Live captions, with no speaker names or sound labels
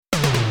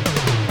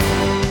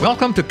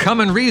Welcome to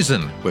Come and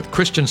Reason with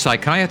Christian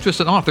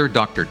psychiatrist and author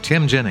Dr.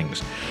 Tim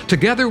Jennings.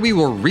 Together we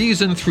will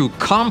reason through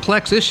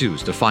complex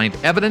issues to find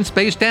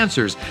evidence-based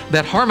answers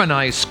that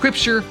harmonize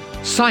Scripture,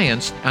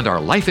 science, and our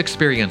life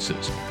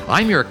experiences.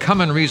 I'm your Come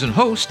and Reason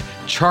host,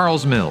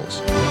 Charles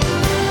Mills.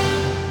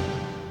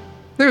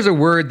 There's a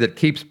word that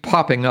keeps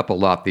popping up a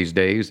lot these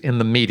days in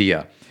the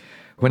media.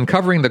 When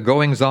covering the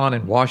goings-on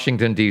in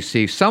Washington,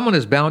 D.C., someone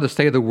is bound to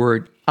say the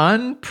word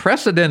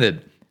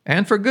unprecedented,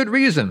 and for good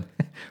reason.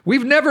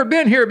 We've never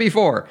been here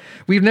before.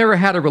 We've never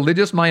had a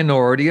religious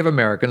minority of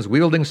Americans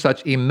wielding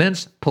such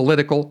immense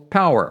political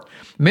power,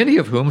 many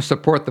of whom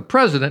support the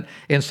president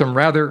in some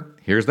rather,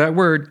 here's that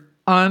word,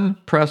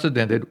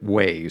 unprecedented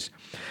ways.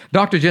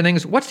 Dr.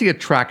 Jennings, what's the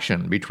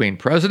attraction between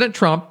President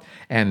Trump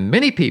and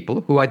many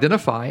people who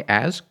identify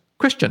as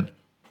Christian?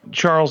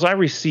 Charles, I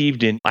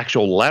received an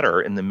actual letter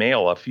in the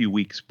mail a few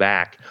weeks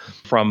back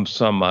from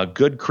some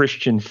good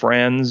Christian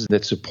friends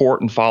that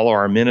support and follow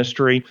our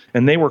ministry,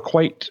 and they were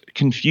quite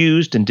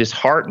confused and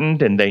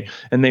disheartened, and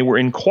they were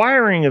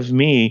inquiring of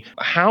me,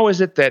 how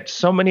is it that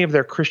so many of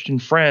their Christian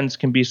friends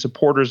can be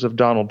supporters of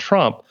Donald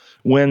Trump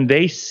when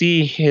they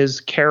see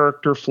his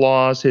character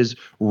flaws, his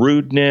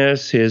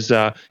rudeness, his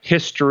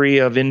history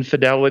of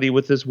infidelity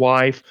with his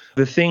wife,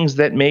 the things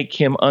that make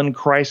him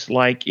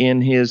un-Christ-like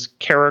in his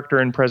character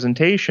and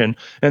presentation.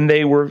 And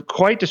they were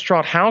quite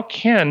distraught. How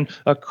can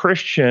a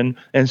Christian,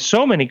 and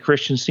so many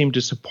Christians seem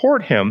to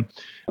support him,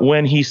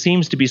 when he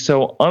seems to be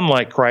so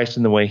unlike Christ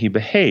in the way he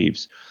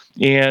behaves?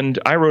 And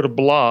I wrote a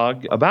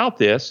blog about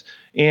this.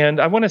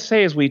 And I want to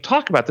say, as we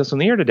talk about this on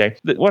the air today,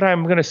 that what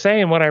I'm going to say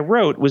and what I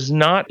wrote was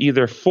not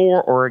either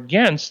for or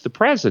against the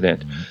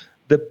president. Mm-hmm.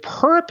 The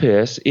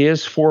purpose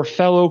is for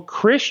fellow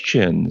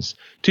Christians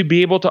to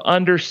be able to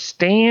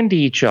understand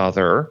each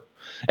other.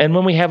 And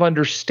when we have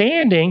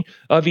understanding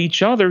of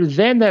each other,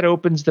 then that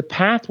opens the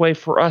pathway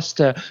for us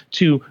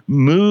to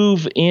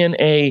move in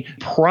a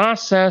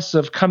process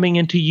of coming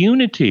into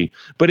unity.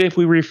 But if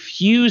we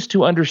refuse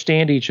to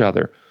understand each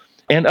other,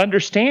 and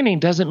understanding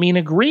doesn't mean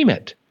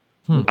agreement.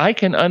 I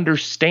can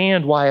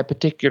understand why a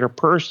particular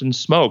person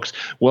smokes.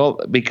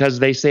 Well, because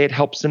they say it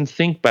helps them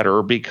think better,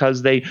 or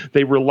because they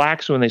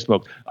relax when they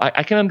smoke.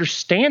 I can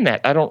understand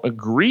that. I don't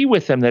agree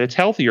with them that it's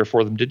healthier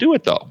for them to do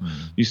it, though.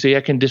 You see,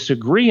 I can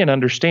disagree and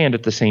understand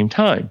at the same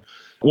time.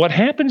 What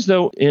happens,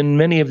 though, in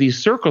many of these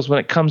circles when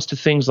it comes to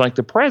things like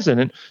the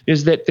president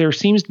is that there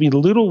seems to be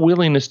little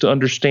willingness to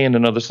understand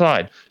another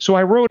side. So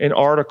I wrote an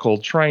article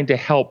trying to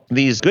help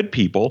these good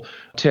people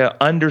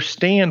to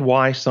understand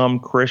why some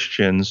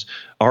Christians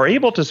are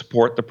able to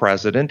support the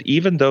president,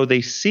 even though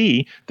they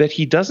see that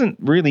he doesn't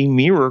really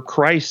mirror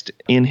Christ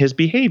in his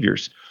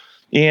behaviors.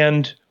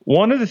 And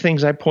one of the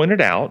things I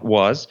pointed out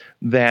was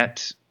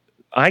that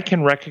I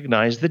can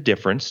recognize the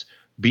difference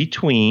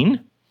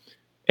between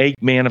a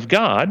man of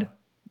God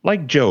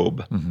like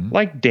Job,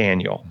 like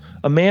Daniel,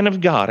 a man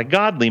of God, a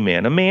godly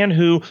man, a man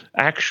who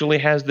actually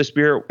has the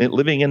Spirit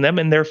living in them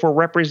and therefore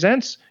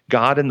represents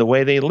God in the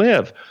way they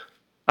live.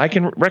 I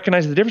can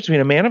recognize the difference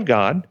between a man of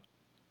God,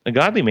 a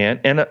godly man,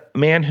 and a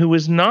man who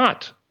is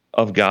not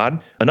of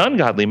God, an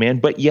ungodly man,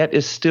 but yet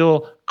is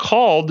still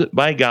called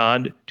by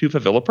God to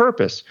fulfill a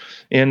purpose.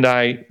 And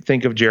I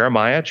think of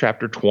Jeremiah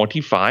chapter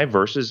 25,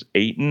 verses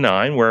 8 and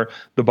 9, where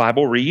the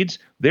Bible reads,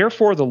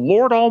 "Therefore the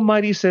Lord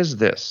Almighty says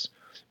this,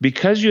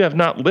 because you have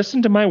not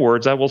listened to my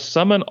words, I will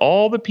summon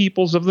all the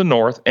peoples of the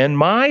north and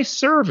my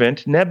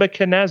servant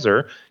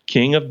Nebuchadnezzar,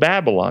 king of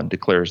Babylon,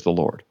 declares the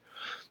Lord."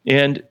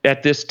 And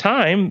at this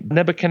time,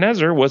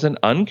 Nebuchadnezzar was an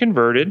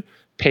unconverted,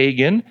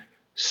 pagan,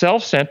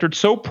 self-centered,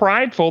 so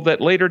prideful that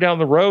later down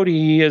the road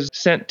he is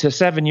sent to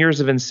 7 years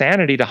of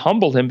insanity to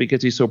humble him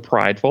because he's so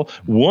prideful,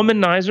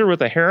 womanizer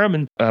with a harem,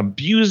 and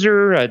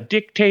abuser, a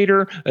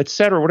dictator,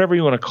 etc., whatever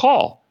you want to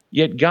call.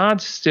 Yet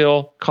God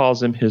still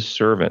calls him his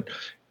servant.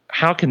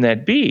 How can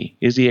that be?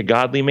 Is he a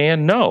godly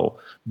man? No.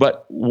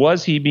 But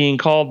was he being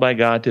called by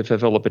God to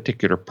fulfill a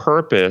particular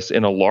purpose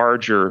in a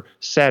larger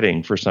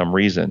setting for some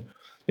reason?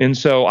 And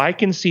so I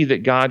can see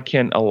that God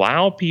can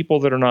allow people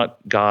that are not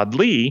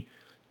godly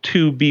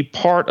to be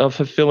part of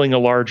fulfilling a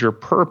larger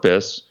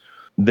purpose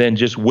than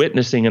just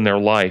witnessing in their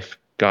life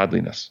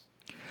godliness.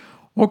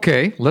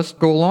 Okay, let's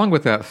go along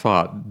with that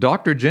thought.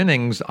 Dr.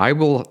 Jennings, I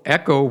will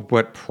echo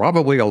what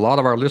probably a lot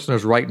of our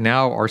listeners right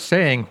now are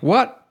saying.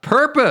 What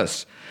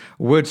purpose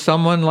would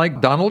someone like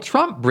Donald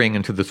Trump bring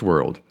into this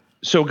world?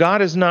 So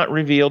God has not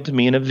revealed to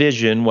me in a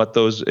vision what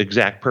those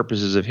exact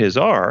purposes of his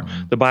are.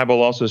 The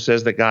Bible also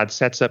says that God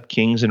sets up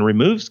kings and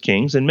removes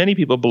kings, and many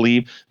people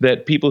believe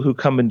that people who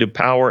come into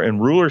power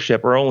and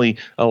rulership are only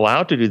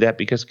allowed to do that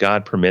because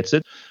God permits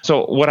it.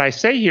 So what I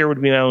say here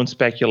would be my own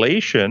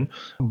speculation,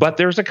 but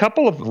there's a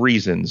couple of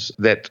reasons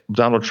that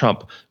Donald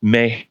Trump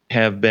may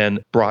have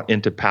been brought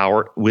into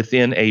power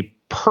within a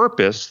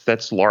purpose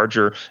that's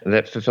larger,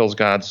 that fulfills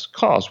God's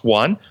cause.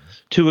 One,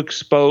 to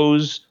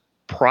expose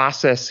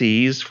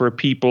processes for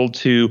people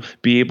to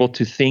be able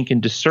to think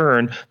and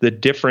discern the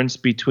difference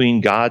between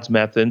God's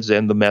methods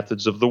and the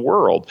methods of the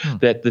world.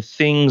 That the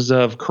things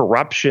of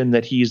corruption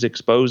that he's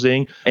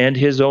exposing and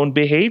his own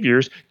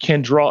behaviors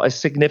can draw a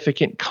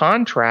significant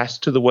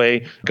contrast to the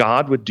way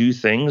God would do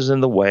things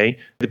and the way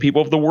the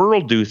people of the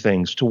world do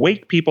things to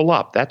wake people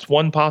up. That's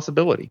one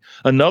possibility.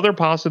 Another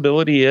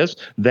possibility is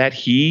that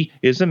he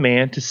is a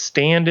man to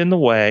stand in the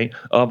way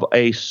of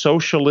a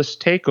socialist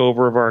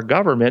takeover of our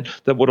government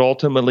that would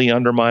ultimately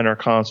undermine our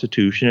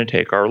Constitution and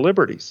take our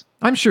liberties.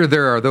 I'm sure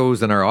there are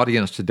those in our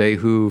audience today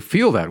who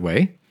feel that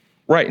way.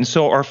 Right. And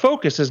so our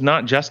focus is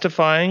not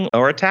justifying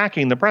or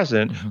attacking the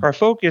president. Our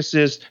focus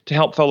is to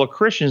help fellow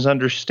Christians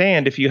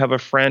understand, if you have a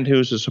friend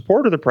who's a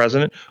supporter of the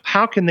president,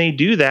 how can they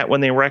do that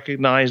when they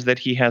recognize that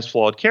he has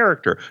flawed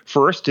character?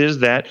 First is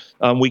that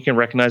we can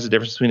recognize the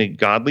difference between a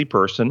godly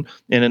person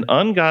and an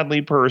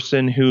ungodly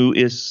person who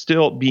is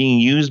still being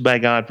used by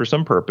God for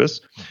some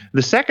purpose.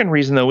 The second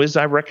reason, though, is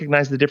I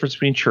recognize the difference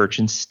between church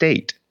and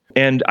state.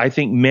 And I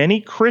think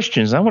many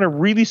Christians, I want to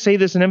really say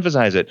this and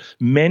emphasize it,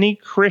 many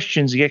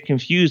Christians get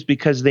confused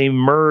because they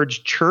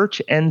merge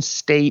church and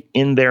state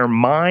in their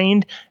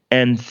mind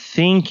and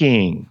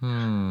thinking.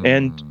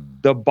 And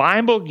the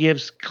Bible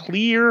gives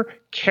clear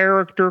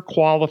character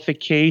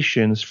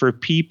qualifications for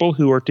people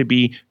who are to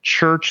be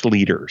church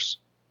leaders.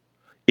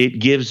 It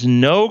gives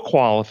no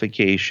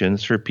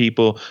qualifications for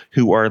people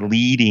who are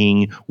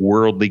leading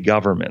worldly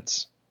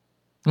governments.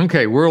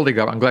 Okay, worldly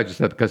government. I'm glad you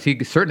said that, because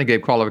he certainly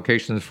gave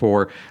qualifications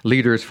for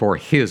leaders for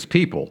his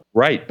people.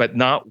 Right, but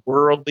not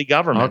worldly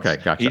governments.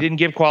 Okay, gotcha. He didn't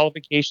give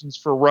qualifications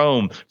for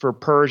Rome, for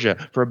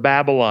Persia, for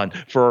Babylon,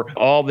 for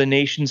all the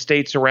nation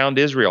states around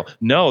Israel.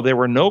 No, there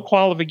were no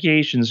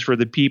qualifications for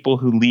the people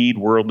who lead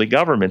worldly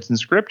governments in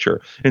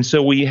Scripture. And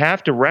so we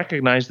have to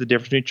recognize the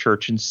difference between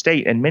church and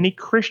state. And many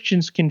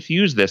Christians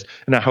confuse this.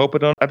 And I hope I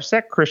don't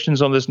upset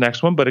Christians on this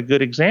next one, but a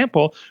good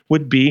example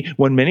would be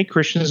when many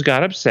Christians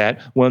got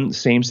upset when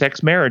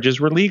same-sex marriages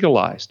were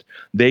legalized.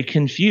 They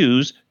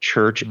confuse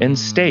church and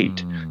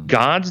state.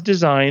 God's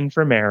design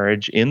for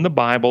marriage in the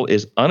Bible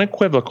is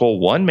unequivocal: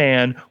 one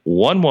man,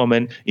 one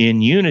woman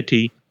in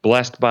unity,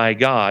 blessed by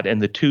God,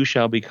 and the two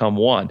shall become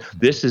one.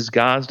 This is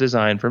God's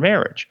design for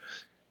marriage.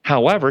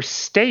 However,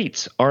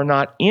 states are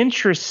not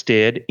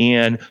interested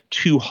in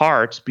two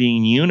hearts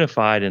being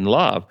unified in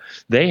love.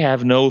 They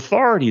have no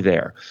authority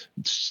there.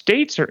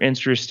 States are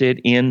interested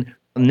in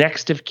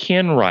next of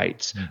kin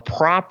rights,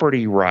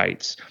 property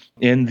rights,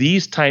 and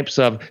these types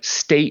of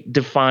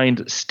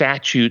state-defined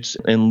statutes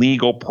and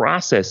legal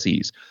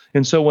processes.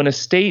 And so when a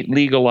state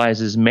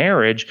legalizes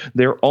marriage,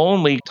 they're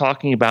only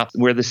talking about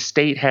where the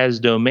state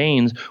has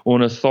domains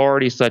on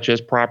authority such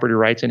as property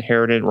rights,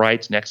 inheritance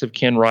rights, next of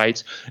kin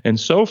rights, and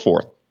so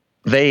forth.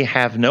 They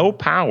have no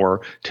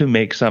power to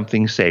make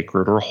something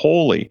sacred or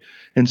holy.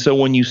 And so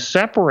when you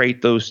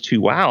separate those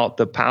two out,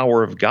 the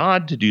power of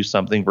God to do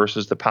something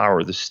versus the power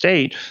of the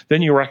state,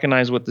 then you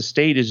recognize what the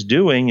state is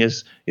doing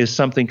is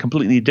something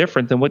completely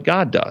different than what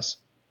God does.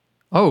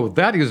 Oh,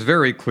 that is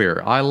very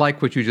clear. I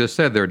like what you just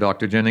said there,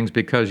 Dr. Jennings,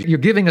 because you're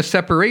giving a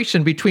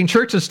separation between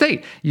church and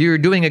state. You're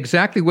doing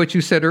exactly what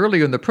you said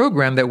earlier in the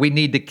program, that we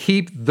need to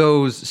keep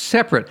those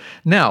separate.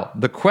 Now,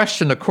 the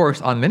question, of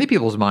course, on many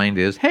people's mind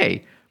is,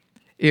 hey,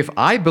 if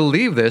I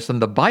believe this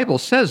and the Bible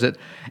says it,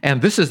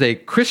 and this is a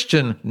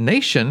Christian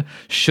nation,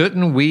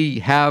 shouldn't we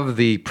have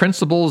the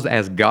principles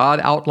as God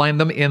outlined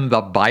them in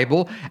the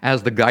Bible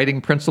as the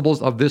guiding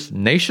principles of this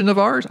nation of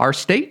ours, our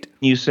state?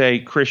 You say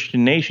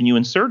Christian nation, you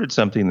inserted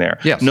something there.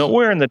 Yes.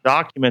 Nowhere in the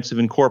documents of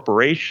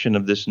incorporation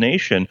of this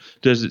nation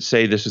does it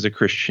say this is a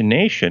Christian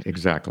nation.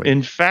 Exactly.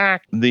 In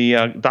fact,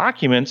 the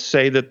documents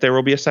say that there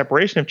will be a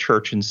separation of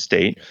church and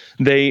state.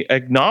 They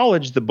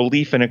acknowledge the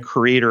belief in a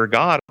creator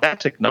God.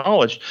 That's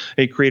acknowledged,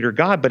 a creator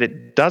God, but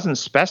it doesn't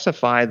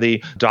specify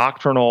the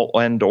doctrinal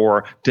and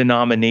or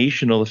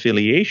denominational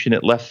affiliation.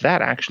 It left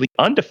that actually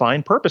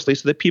undefined purposely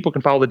so that people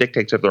can follow the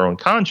dictates of their own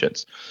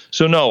conscience.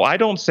 So no, I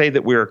don't say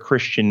that we're a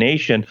Christian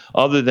nation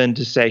other than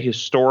to say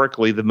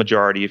historically the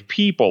majority of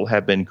people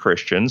have been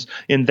Christians.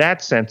 In that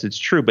sense, it's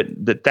true, but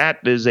that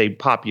is a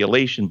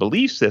population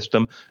belief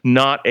system,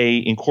 not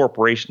a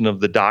incorporation of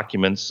the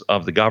documents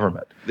of the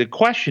government. The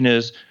question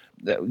is,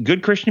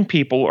 good Christian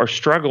people are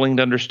struggling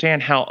to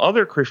understand how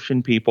other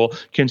Christian people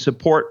can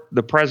support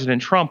the President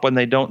Trump when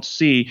they don't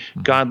see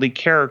godly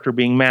character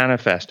being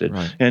manifested.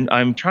 Right. And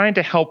I'm trying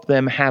to help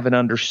them have an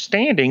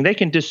understanding. They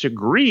can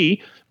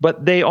disagree,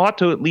 but they ought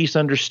to at least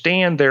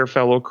understand their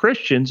fellow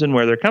Christians and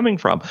where they're coming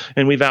from.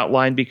 And we've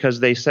outlined, because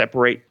they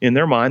separate in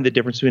their mind the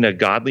difference between a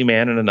godly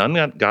man and an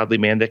ungodly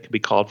man that can be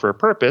called for a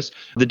purpose,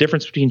 the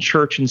difference between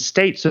church and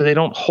state, so they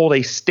don't hold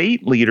a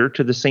state leader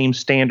to the same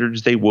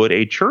standards they would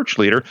a church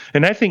leader.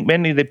 And I think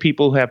many of the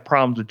people who have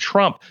problems with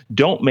Trump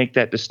don't make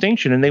that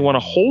distinction, and they want to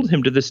hold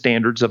him to the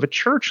standards of a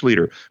church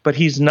leader. But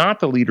he's not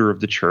the leader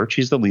of the church.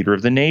 He's the leader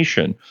of the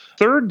nation.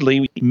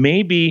 Thirdly,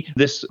 maybe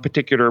this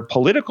particular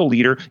political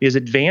leader is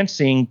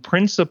advancing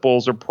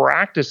principles or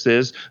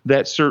practices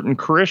that certain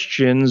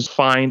Christians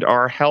find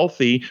are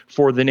healthy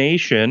for the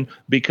nation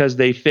because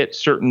they fit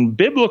certain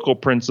biblical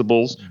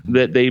principles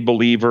that they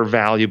believe are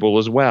valuable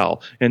as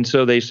well. And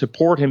so they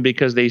support him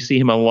because they see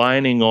him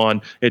aligning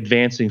on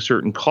advancing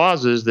certain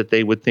causes that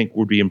they would think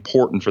would be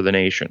important for the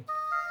nation.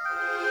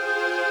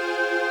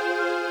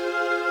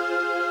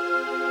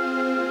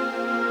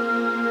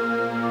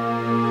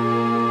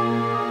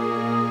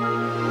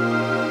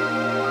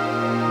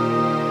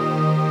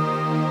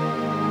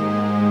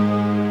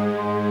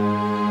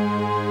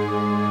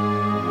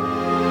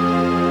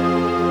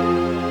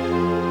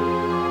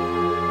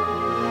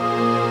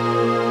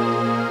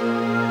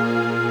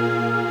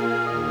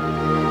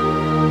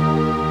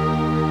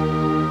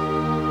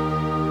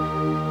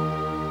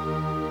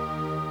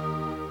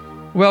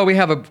 Well, we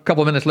have a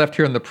couple of minutes left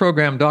here in the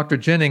program. Dr.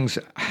 Jennings,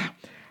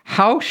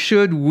 how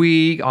should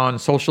we on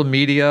social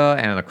media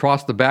and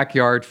across the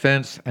backyard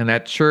fence and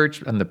at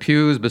church and the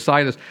pews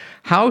beside us,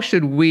 how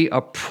should we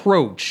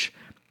approach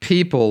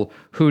people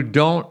who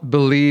don't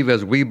believe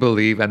as we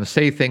believe and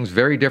say things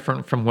very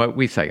different from what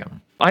we say them?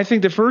 I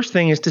think the first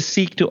thing is to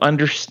seek to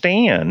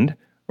understand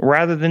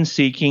rather than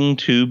seeking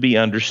to be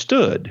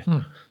understood,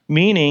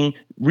 meaning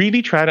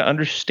really try to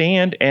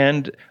understand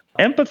and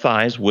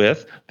empathize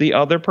with the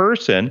other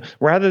person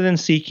rather than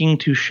seeking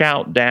to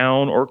shout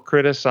down or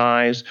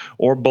criticize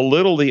or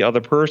belittle the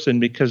other person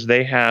because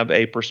they have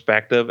a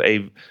perspective,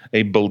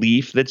 a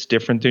belief that's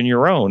different than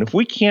your own. If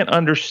we can't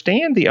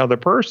understand the other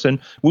person,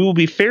 we will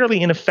be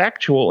fairly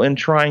ineffectual in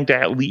trying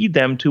to lead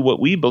them to what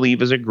we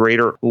believe is a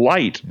greater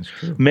light.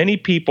 Many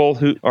people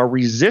who are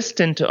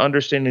resistant to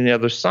understanding the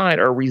other side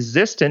are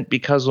resistant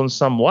because on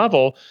some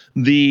level,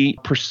 the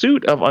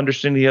pursuit of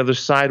understanding the other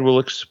side will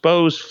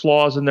expose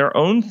flaws in their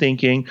own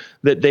thinking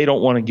that they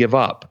don't want to give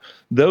up.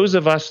 Those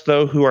of us,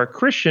 though, who are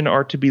Christian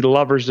are to be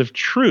lovers of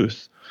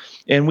truth.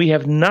 And we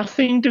have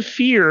nothing to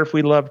fear if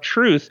we love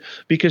truth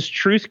because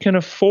truth can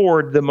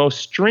afford the most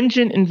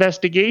stringent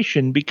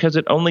investigation because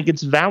it only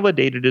gets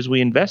validated as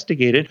we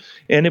investigate it.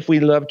 And if we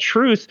love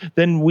truth,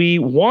 then we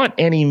want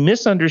any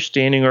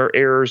misunderstanding or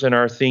errors in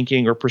our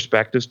thinking or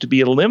perspectives to be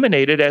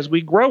eliminated as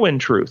we grow in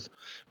truth.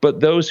 But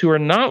those who are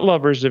not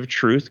lovers of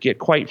truth get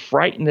quite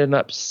frightened and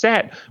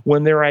upset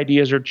when their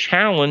ideas are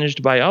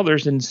challenged by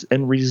others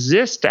and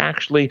resist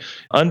actually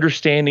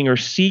understanding or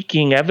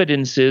seeking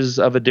evidences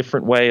of a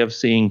different way of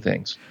seeing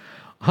things.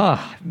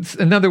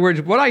 In other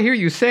words, what I hear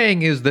you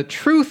saying is that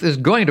truth is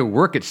going to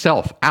work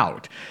itself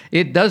out.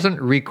 It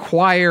doesn't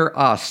require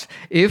us.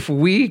 If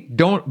we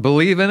don't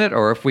believe in it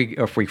or if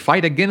we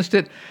fight against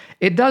it,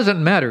 it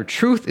doesn't matter.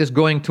 Truth is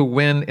going to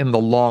win in the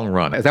long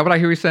run. Is that what I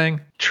hear you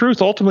saying?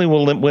 Truth ultimately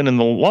will win in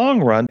the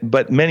long run,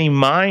 but many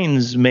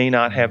minds may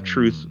not have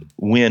truth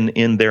win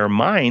in their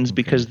minds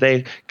because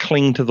they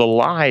cling to the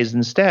lies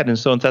instead. And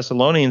so in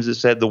Thessalonians it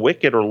said the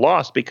wicked are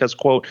lost because,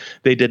 quote,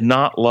 they did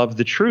not love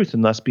the truth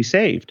and thus be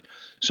saved.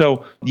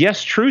 So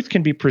yes, truth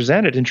can be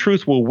presented and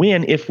truth will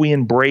win if we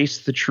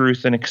embrace the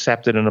truth and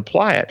accept it and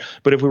apply it.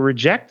 But if we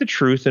reject the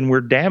truth, then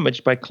we're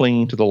damaged by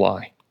clinging to the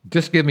lie.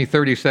 Just give me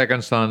 30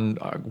 seconds on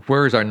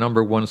where is our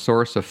number one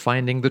source of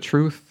finding the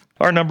truth?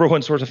 Our number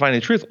one source of finding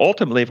the truth,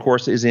 ultimately, of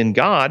course, is in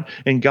God.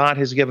 And God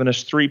has given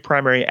us three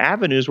primary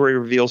avenues where he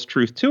reveals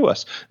truth to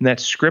us. And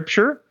that's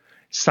Scripture,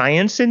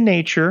 science and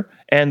nature,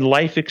 and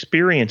life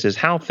experiences,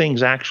 how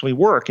things actually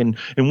work. And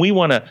we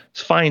want to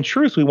find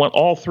truth. We want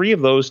all three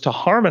of those to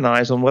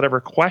harmonize on whatever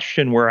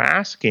question we're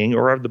asking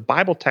or the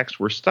Bible text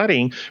we're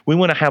studying. We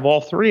want to have all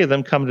three of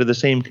them come to the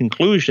same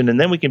conclusion, and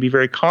then we can be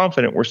very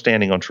confident we're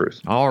standing on truth.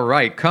 All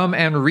right.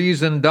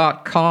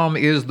 ComeAndReason.com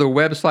is the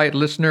website.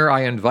 Listener,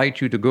 I invite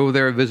you to go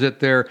there, visit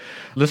there,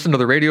 listen to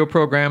the radio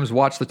programs,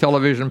 watch the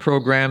television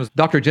programs.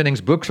 Dr.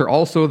 Jennings' books are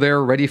also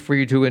there, ready for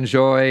you to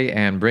enjoy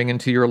and bring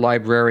into your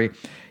library.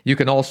 You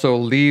can also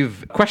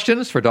leave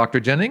questions for Dr.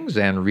 Jennings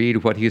and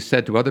read what he's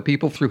said to other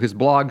people through his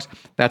blogs.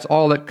 That's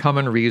all at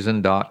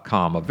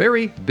ComeAndReason.com. A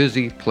very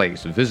busy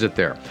place. Visit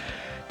there.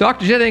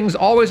 Dr. Jennings,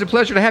 always a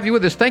pleasure to have you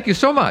with us. Thank you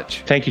so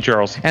much. Thank you,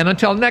 Charles. And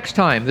until next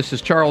time, this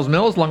is Charles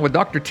Mills along with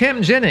Dr.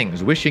 Tim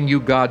Jennings, wishing you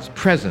God's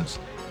presence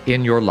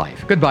in your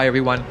life. Goodbye,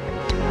 everyone.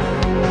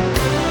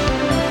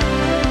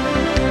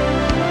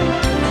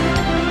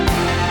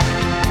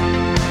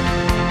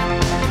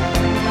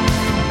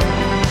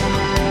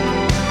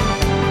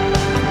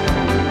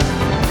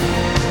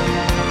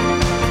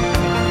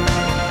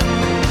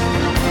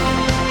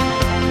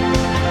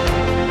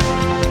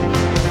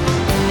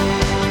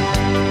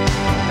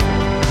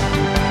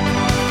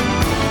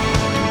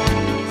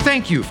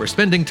 Thank you for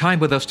spending time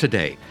with us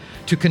today.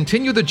 To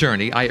continue the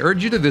journey, I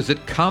urge you to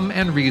visit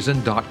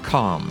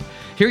ComeAndReason.com.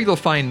 Here you'll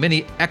find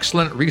many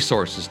excellent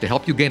resources to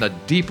help you gain a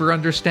deeper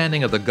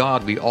understanding of the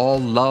God we all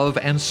love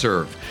and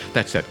serve.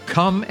 That's at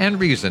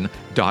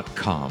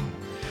ComeAndReason.com.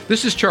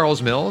 This is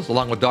Charles Mills,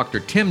 along with Dr.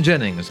 Tim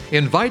Jennings,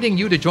 inviting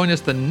you to join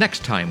us the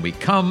next time we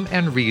come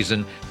and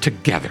reason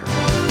together.